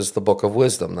 Proverbs is the book of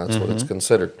wisdom. That's what it's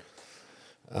considered,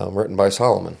 written by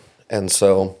Solomon. And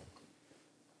so,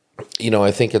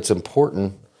 I think it's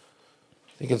important.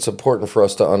 I think it's important for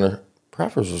us to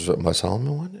Proverbs was written by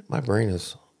Solomon, wasn't it? My brain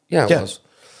is, it was.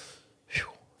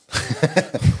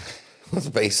 That's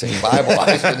basic Bible.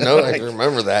 I should know. I can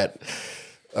remember that.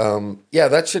 Yeah,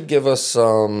 that should give us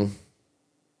some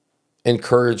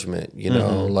encouragement,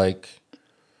 like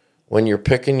when you're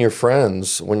picking your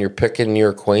friends, when you're picking your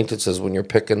acquaintances, when you're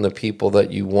picking the people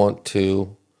that you want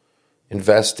to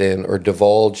invest in or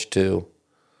divulge to,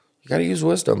 you got to use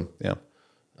wisdom. Yeah.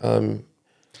 And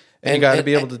you got to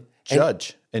be able to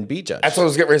judge and be judged. That's what I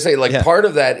was getting ready to say. Like, part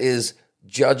of that is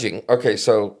judging. Okay,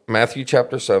 so Matthew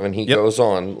chapter 7, he goes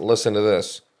on. Listen to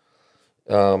this.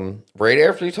 Right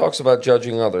after he talks about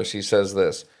judging others, he says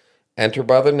this: enter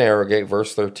by the narrow gate,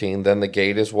 verse 13, then the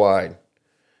gate is wide.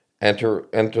 Enter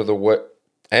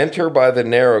by the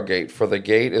narrow gate, for the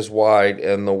gate is wide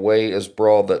and the way is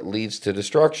broad that leads to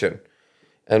destruction,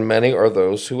 and many are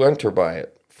those who enter by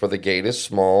it. For the gate is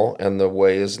small and the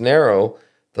way is narrow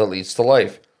that leads to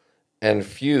life, and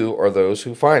few are those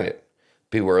who find it.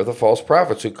 Beware of the false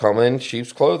prophets who come in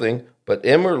sheep's clothing, but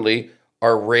inwardly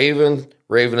are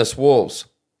ravenous wolves,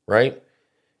 right?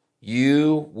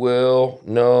 You will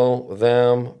know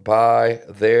them by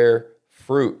their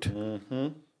fruit. Mm-hmm.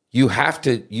 You have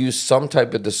to use some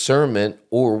type of discernment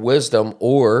or wisdom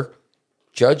or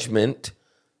judgment.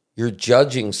 You're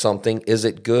judging something. Is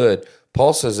it good?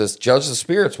 Paul says this: judge the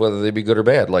spirits, whether they be good or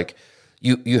bad. Like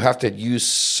you have to use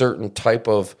certain type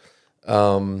of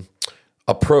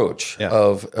approach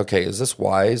of, okay, is this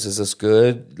wise? Is this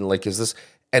good? Like, is this,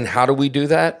 and how do we do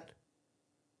that?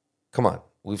 Come on.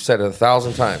 We've said it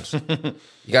 1,000 times.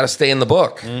 You got to stay in the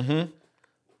book. Mm-hmm.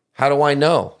 How do I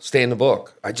know? Stay in the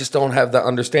book. I just don't have that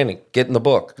understanding. Get in the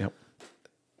book. Yep.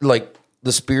 Like,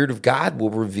 the Spirit of God will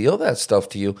reveal that stuff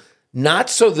to you, not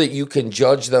so that you can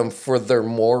judge them for their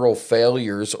moral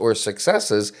failures or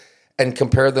successes and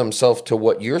compare themselves to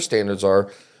what your standards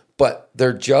are, but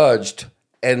they're judged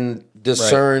and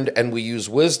discerned, and we use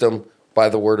wisdom by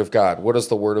the Word of God. What does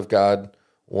the Word of God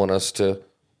want us to...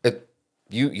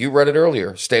 You read it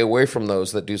earlier. Stay away from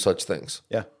those that do such things.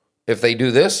 Yeah. If they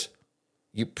do this,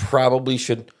 you probably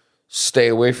should stay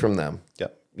away from them. Yeah.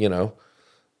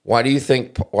 Why do you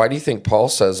think Paul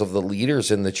says of the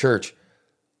leaders in the church,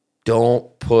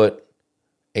 don't put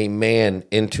a man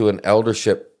into an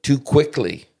eldership too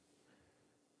quickly?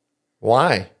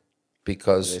 Why?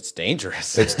 Because it's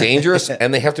dangerous. It's dangerous,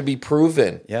 and they have to be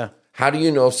proven. Yeah. How do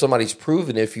you know if somebody's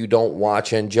proven if you don't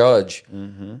watch and judge?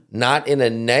 Mm-hmm. Not in a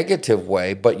negative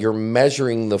way, but you're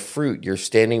measuring the fruit. You're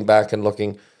standing back and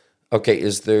looking, okay,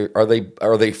 are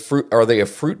they a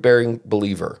fruit-bearing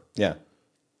believer? Yeah.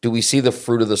 Do we see the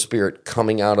fruit of the Spirit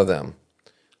coming out of them?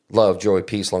 Love, joy,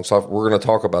 peace, long suffering. We're going to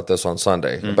talk about this on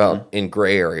Sunday, about in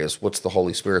gray areas. What's the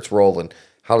Holy Spirit's role, and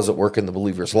how does it work in the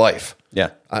believer's life? Yeah.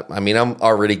 I'm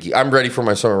ready for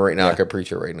my sermon right now. I could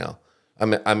preach it right now.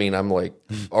 I'm like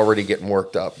already getting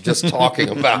worked up just talking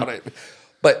about it.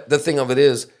 But the thing of it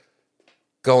is,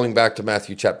 going back to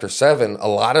Matthew chapter 7, a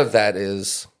lot of that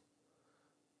is,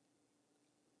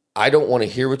 I don't want to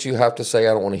hear what you have to say.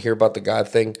 I don't want to hear about the God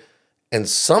thing. And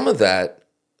some of that,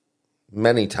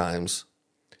 many times,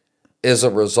 is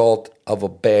a result of a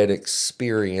bad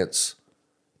experience,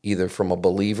 either from a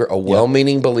believer, a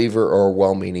well-meaning believer, or a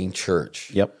well-meaning church.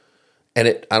 Yep.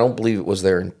 And I don't believe it was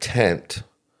their intent,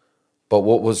 but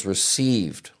what was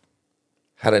received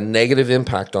had a negative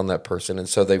impact on that person. And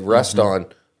so they rest on,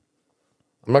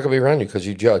 I'm not going to be around you because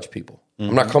you judge people. Mm-hmm.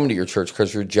 I'm not coming to your church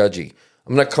because you're judgy.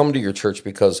 I'm not coming to your church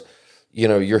because,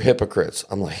 you're hypocrites.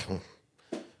 I'm like,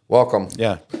 welcome.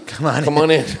 Yeah. Come on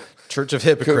in. Church of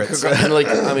hypocrites.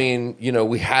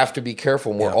 We have to be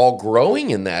careful. We're all growing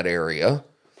in that area.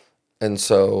 And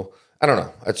so, I don't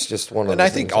know. It's just one of those things. And I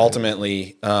think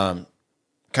ultimately,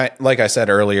 like I said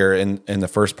earlier in the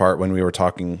first part when we were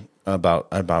talking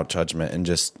about judgment, and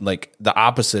just like the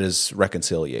opposite is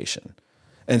reconciliation.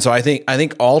 And so I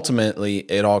think ultimately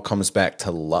it all comes back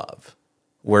to love.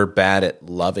 We're bad at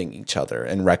loving each other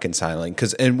and reconciling.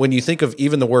 And when you think of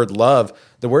even the word love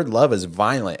is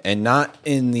violent, and not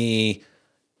in the,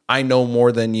 I know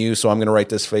more than you, so I'm going to write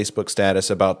this Facebook status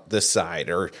about this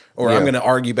side, or I'm going to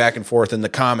argue back and forth in the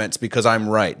comments because I'm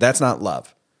right. That's not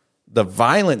love. The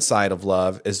violent side of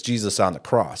love is Jesus on the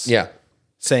cross. Yeah.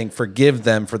 Saying, forgive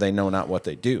them for they know not what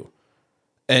they do.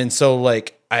 And so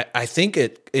like, I think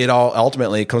it all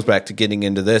ultimately comes back to getting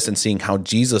into this and seeing how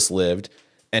Jesus lived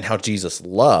and how Jesus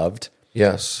loved.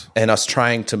 Yes. And us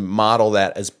trying to model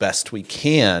that as best we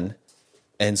can,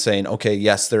 and saying, okay,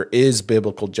 yes, there is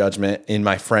biblical judgment in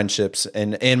my friendships,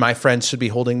 and my friends should be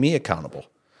holding me accountable.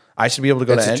 I should be able to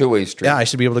go to a two-way street. Yeah, I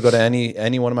should be able to go to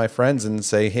any one of my friends and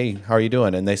say, hey, how are you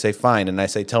doing? And they say, fine. And I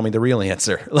say, tell me the real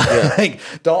answer. Like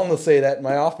Dalton will say that in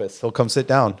my office. He'll come sit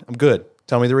down. I'm good.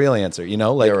 Tell me the real answer. Yeah,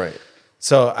 right.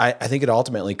 So I think it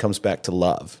ultimately comes back to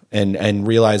love and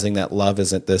realizing that love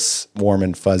isn't this warm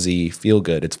and fuzzy feel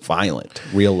good. It's violent.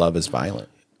 Real love is violent.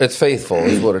 It's faithful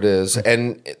is what it is.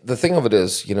 And the thing of it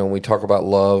is, when we talk about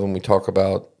love and we talk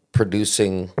about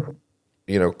producing,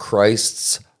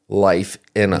 Christ's life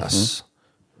in us,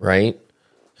 right?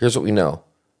 Here's what we know.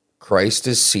 Christ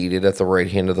is seated at the right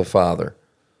hand of the Father.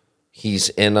 He's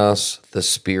in us. The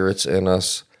Spirit's in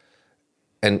us.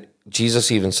 And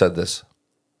Jesus even said this.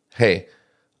 Hey,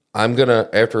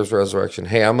 after his resurrection,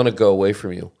 I'm going to go away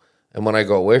from you. And when I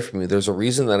go away from you, there's a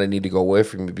reason that I need to go away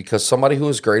from you, because somebody who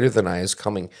is greater than I is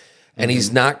coming. And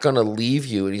he's not going to leave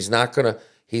you, and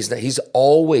he's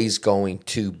always going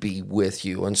to be with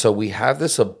you. And so we have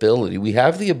this ability. We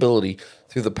have the ability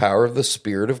through the power of the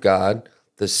Spirit of God,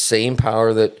 the same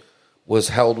power that was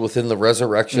held within the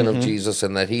resurrection of Jesus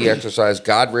and that he exercised.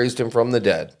 God raised him from the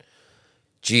dead.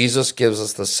 Jesus gives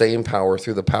us the same power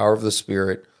through the power of the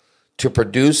Spirit to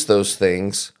produce those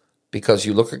things, because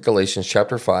you look at Galatians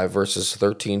chapter 5, verses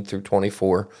 13 through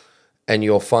 24, and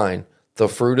you'll find the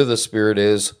fruit of the Spirit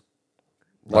is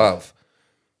love.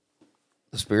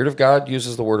 The Spirit of God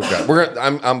uses the Word of God.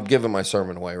 I'm giving my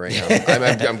sermon away right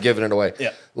now. I'm giving it away.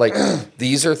 Yeah. Like,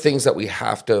 these are things that we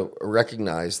have to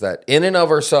recognize that in and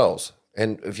of ourselves,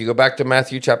 and if you go back to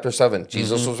Matthew chapter 7,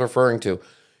 Jesus was referring to,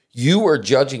 you are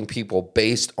judging people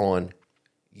based on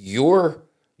your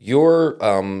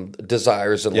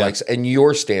desires and likes and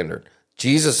your standard.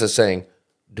 Jesus is saying,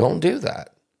 don't do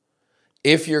that.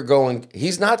 If you're going,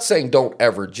 he's not saying don't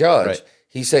ever judge. Right.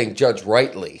 He's saying judge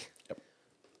rightly. Yep.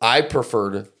 I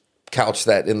prefer to couch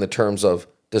that in the terms of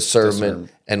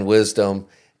discernment and wisdom,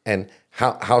 and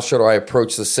how should I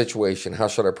approach this situation? How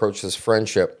should I approach this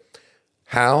friendship?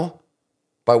 How?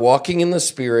 By walking in the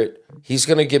Spirit, he's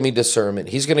going to give me discernment.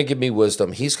 He's going to give me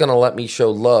wisdom. He's going to let me show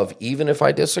love, even if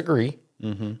I disagree,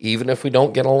 even if we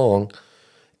don't get along.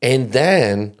 And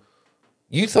then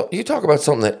you talk about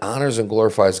something that honors and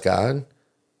glorifies God.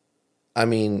 I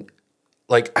mean,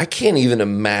 like, I can't even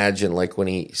imagine, like, when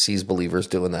he sees believers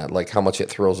doing that, like, how much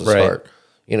it thrills his heart.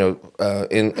 In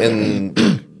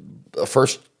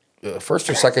first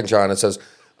or second John, it says,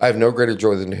 I have no greater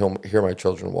joy than to hear my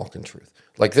children walk in truth.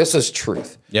 Like, this is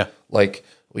truth. Yeah. Like,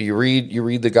 you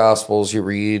read the Gospels, you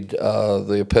read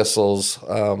the epistles,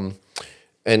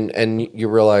 and you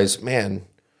realize, man,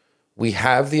 we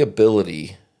have the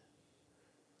ability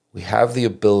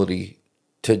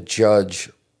to judge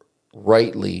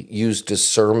rightly, use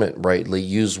discernment rightly,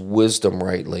 use wisdom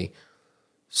rightly,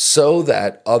 so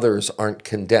that others aren't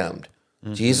condemned.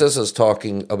 Jesus is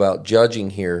talking about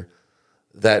judging here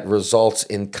that results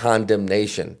in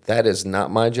condemnation. That is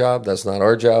not my job. That's not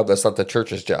our job. That's not the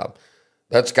church's job.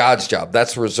 That's God's job.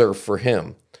 That's reserved for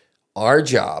him. Our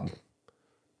job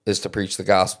is to preach the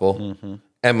gospel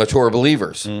and mature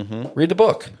believers. Read the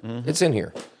book. It's in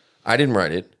here. I didn't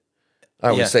write it.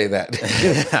 I would say that.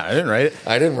 I didn't write it.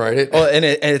 I didn't write it. Well, and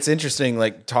it's interesting,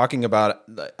 like, talking about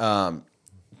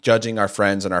judging our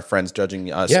friends and our friends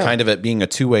judging us, kind of it being a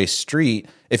two-way street.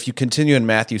 If you continue in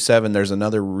Matthew 7, there's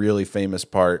another really famous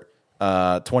part,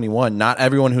 21. Not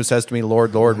everyone who says to me,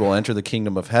 Lord, Lord, will enter the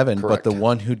kingdom of heaven, but the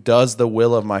one who does the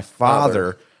will of my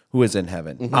Father who is in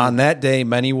heaven. On that day,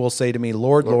 many will say to me,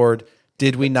 Lord, Lord,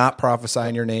 did we not prophesy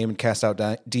in your name and cast out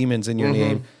demons in your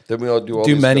name? Then we all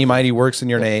do many mighty works in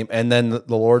your name. And then the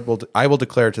Lord I will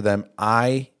declare to them,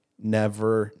 I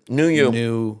never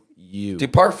knew you.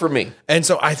 Depart from me. And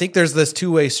so I think there's this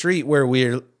two-way street where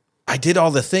I did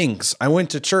all the things. I went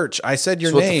to church. I said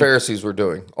your name. That's what the Pharisees were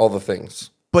doing, all the things.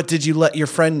 But did you let your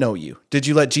friend know you? Did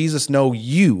you let Jesus know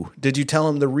you? Did you tell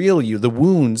him the real you, the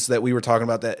wounds that we were talking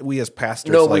about that we as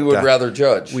pastors we would rather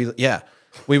judge.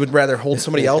 We would rather hold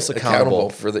somebody else accountable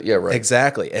for the right.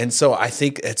 Exactly. And so I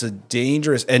think it's a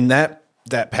dangerous, and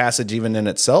that passage even in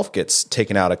itself gets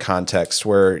taken out of context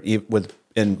where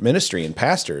in ministry and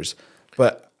pastors.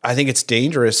 But I think it's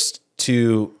dangerous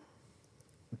to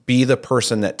be the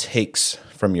person that takes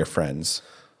from your friends.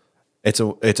 It's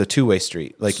a two-way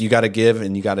street. Like, you got to give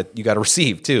and you got to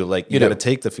receive too. Like, you got to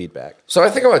take the feedback. So I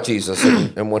think about Jesus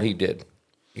and what he did.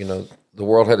 The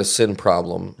world had a sin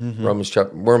problem. Romans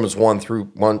chapter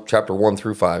 1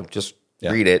 through 5. Just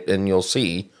read it and you'll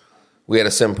see we had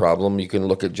a sin problem. You can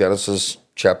look at Genesis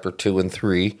chapter 2 and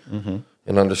 3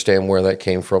 and understand where that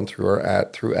came from through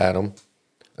Adam.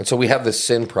 And so we have this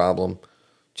sin problem.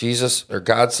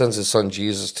 God sends his son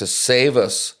Jesus to save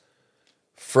us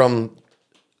from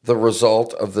the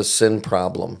result of the sin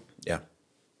problem. Yeah.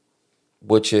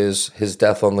 Which is his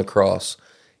death on the cross.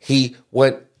 He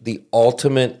went the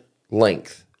ultimate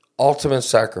length, ultimate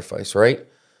sacrifice, right?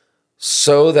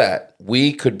 So that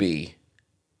we could be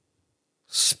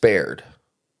spared.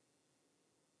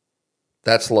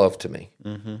 That's love to me.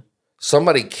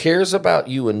 Somebody cares about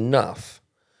you enough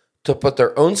to put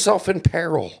their own self in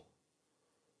peril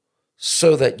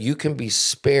so that you can be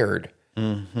spared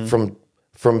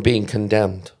from being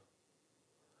condemned.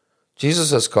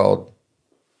 Jesus is called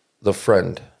the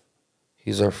friend.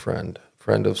 He's our friend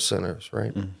of sinners,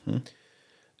 right?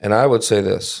 And I would say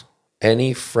this,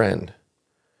 any friend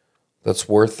that's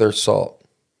worth their salt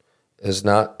is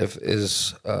not,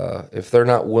 if they're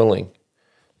not willing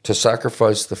to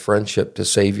sacrifice the friendship to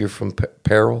save you from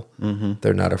peril,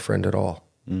 they're not a friend at all.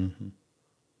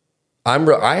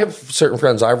 I have certain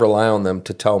friends, I rely on them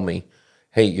to tell me,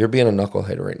 hey, you're being a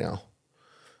knucklehead right now.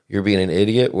 You're being an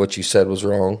idiot. What you said was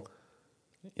wrong.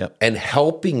 Yep. And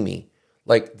helping me.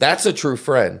 Like, that's a true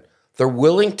friend. They're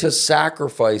willing to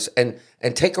sacrifice and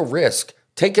take a risk.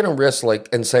 Taking a risk, like,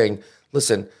 and saying,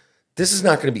 listen, this is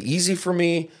not going to be easy for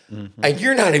me, and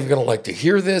you're not even going to like to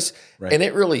hear this, and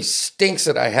it really stinks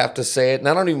that I have to say it, and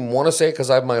I don't even want to say it because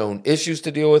I have my own issues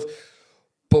to deal with,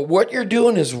 but what you're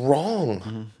doing is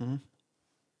wrong.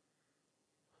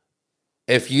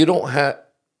 If you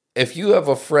have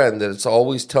a friend that's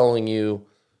always telling you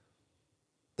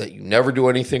that you never do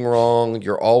anything wrong,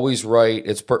 you're always right,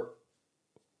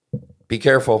 be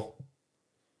careful.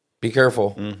 Be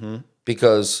careful.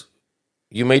 Because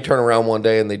you may turn around one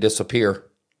day and they disappear.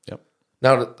 Yep.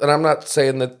 Now, and I'm not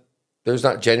saying that there's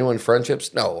not genuine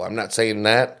friendships. No, I'm not saying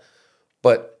that.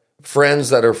 But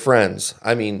friends that are friends,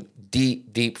 I mean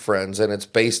deep, deep friends, and it's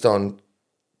based on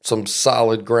some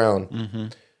solid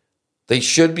ground. They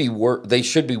should be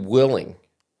willing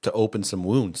to open some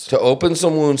wounds.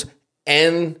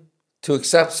 And to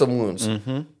accept some wounds.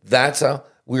 That's how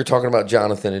we were talking about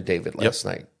Jonathan and David last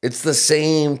night. It's the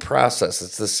same process.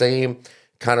 It's the same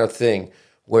kind of thing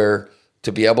where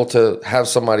to be able to have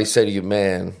somebody say to you,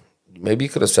 man, maybe you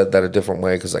could have said that a different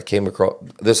way because I came across,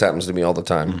 this happens to me all the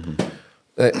time.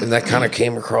 And that kind of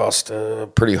came across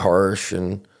pretty harsh.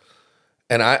 And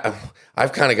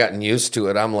I've kind of gotten used to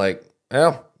it. I'm like,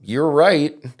 well, you're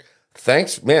right.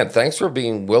 Thanks, man. Thanks for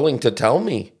being willing to tell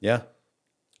me. Yeah.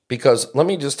 Because let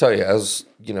me just tell you, as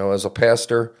a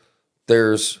pastor,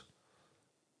 there's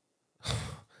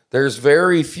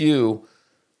very few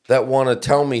that want to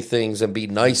tell me things and be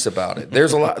nice about it.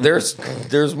 There's a lot.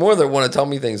 There's more that want to tell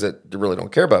me things that really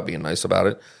don't care about being nice about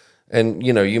it. And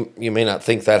you may not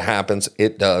think that happens.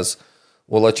 It does.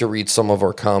 We'll let you read some of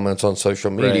our comments on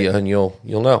social media, and you'll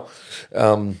know.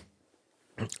 And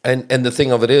the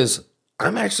thing of it is,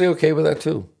 I'm actually okay with that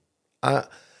too.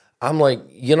 I'm like,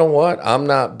 you know what? I'm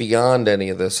not beyond any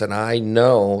of this, and I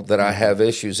know that I have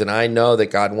issues, and I know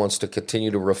that God wants to continue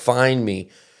to refine me.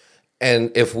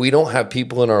 And if we don't have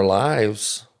people in our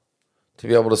lives to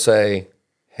be able to say,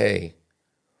 hey,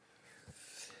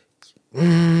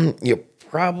 you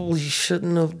probably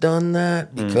shouldn't have done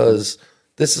that because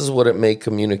this is what it may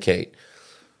communicate.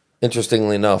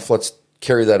 Interestingly enough, let's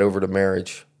carry that over to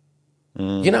marriage.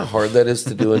 You know how hard that is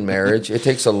to do in marriage? It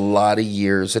takes a lot of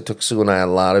years. It took Sue and I a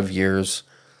lot of years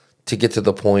to get to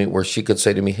the point where she could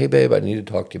say to me, hey, babe, I need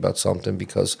to talk to you about something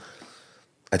because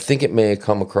I think it may have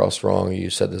come across wrong or you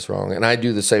said this wrong. And I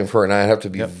do the same for her, and I have to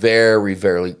be very,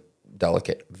 very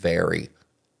delicate, very,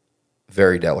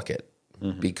 very delicate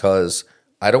because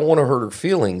I don't want to hurt her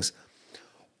feelings,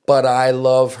 but I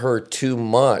love her too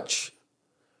much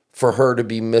for her to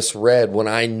be misread when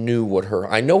I know what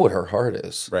her heart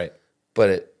is. Right.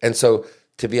 And so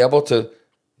to be able to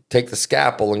take the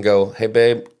scalpel and go, hey,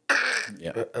 babe,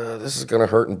 this is going to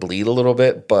hurt and bleed a little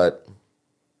bit, but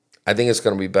I think it's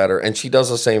going to be better. And she does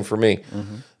the same for me.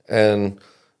 And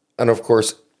of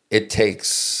course, it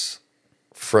takes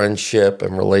friendship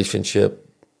and relationship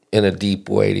in a deep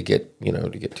way to get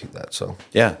to that. So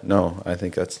yeah, no, I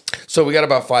think that's. So we got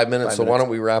about 5 minutes. So why don't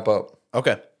we wrap up?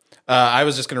 Okay. I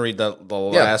was just going to read the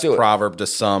last proverb to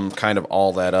sum kind of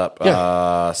all that up.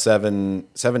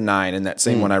 7:9, and that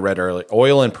same one I read earlier.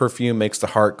 Oil and perfume makes the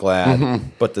heart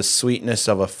glad, but the sweetness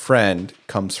of a friend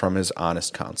comes from his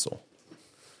honest counsel.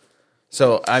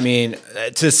 So, I mean,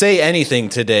 to say anything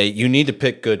today, you need to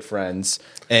pick good friends,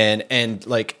 and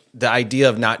like the idea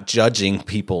of not judging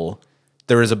people.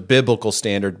 There is a biblical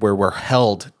standard where we're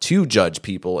held to judge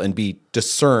people and be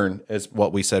discern, as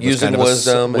what we said was using kind of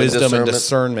wisdom and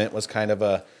discernment was kind of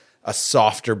a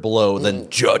softer blow than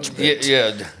judgment.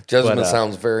 Judgment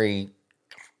sounds very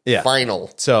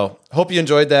final. So hope you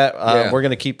enjoyed that. We're going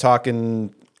to keep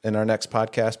talking in our next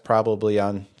podcast, probably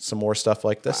on some more stuff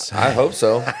like this. I hope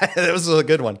so. It was a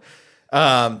good one.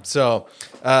 So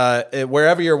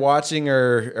wherever you're watching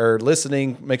or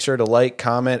listening, make sure to like,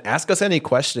 comment, ask us any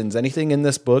questions, anything in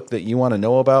this book that you want to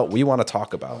know about, we want to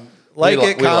talk about. Like We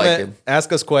it, like comment, it.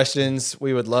 ask us questions.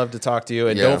 We would love to talk to you.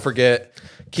 And Yeah. don't forget,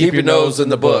 Keep your nose in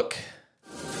the book.